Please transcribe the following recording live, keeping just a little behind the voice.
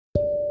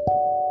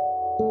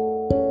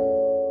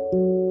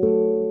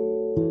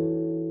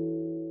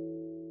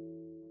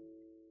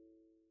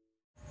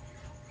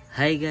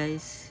Hi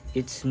guys,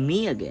 it's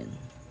me again,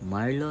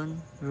 Marlon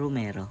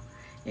Romero,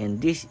 and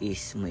this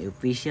is my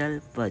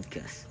official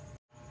podcast.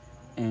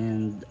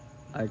 And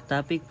our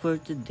topic for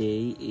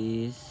today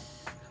is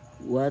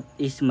what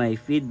is my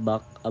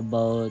feedback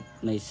about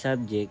my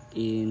subject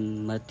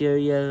in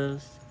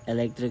materials,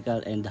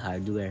 electrical, and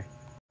hardware.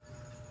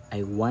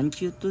 I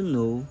want you to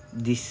know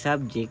this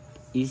subject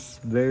is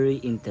very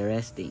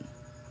interesting,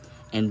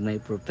 and my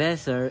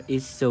professor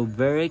is so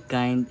very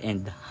kind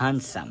and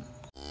handsome.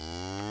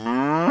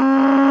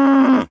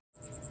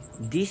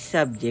 This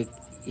subject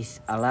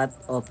is a lot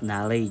of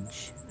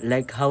knowledge,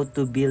 like how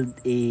to build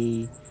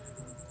a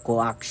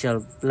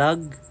coaxial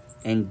plug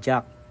and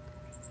jack.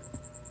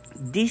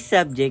 This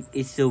subject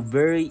is so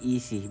very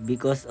easy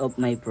because of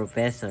my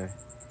professor.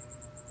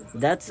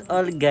 That's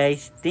all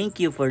guys,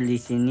 thank you for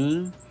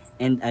listening.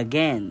 And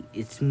again,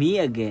 it's me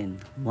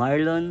again,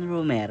 Marlon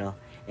Romero,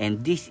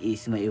 and this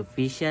is my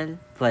official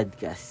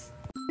podcast.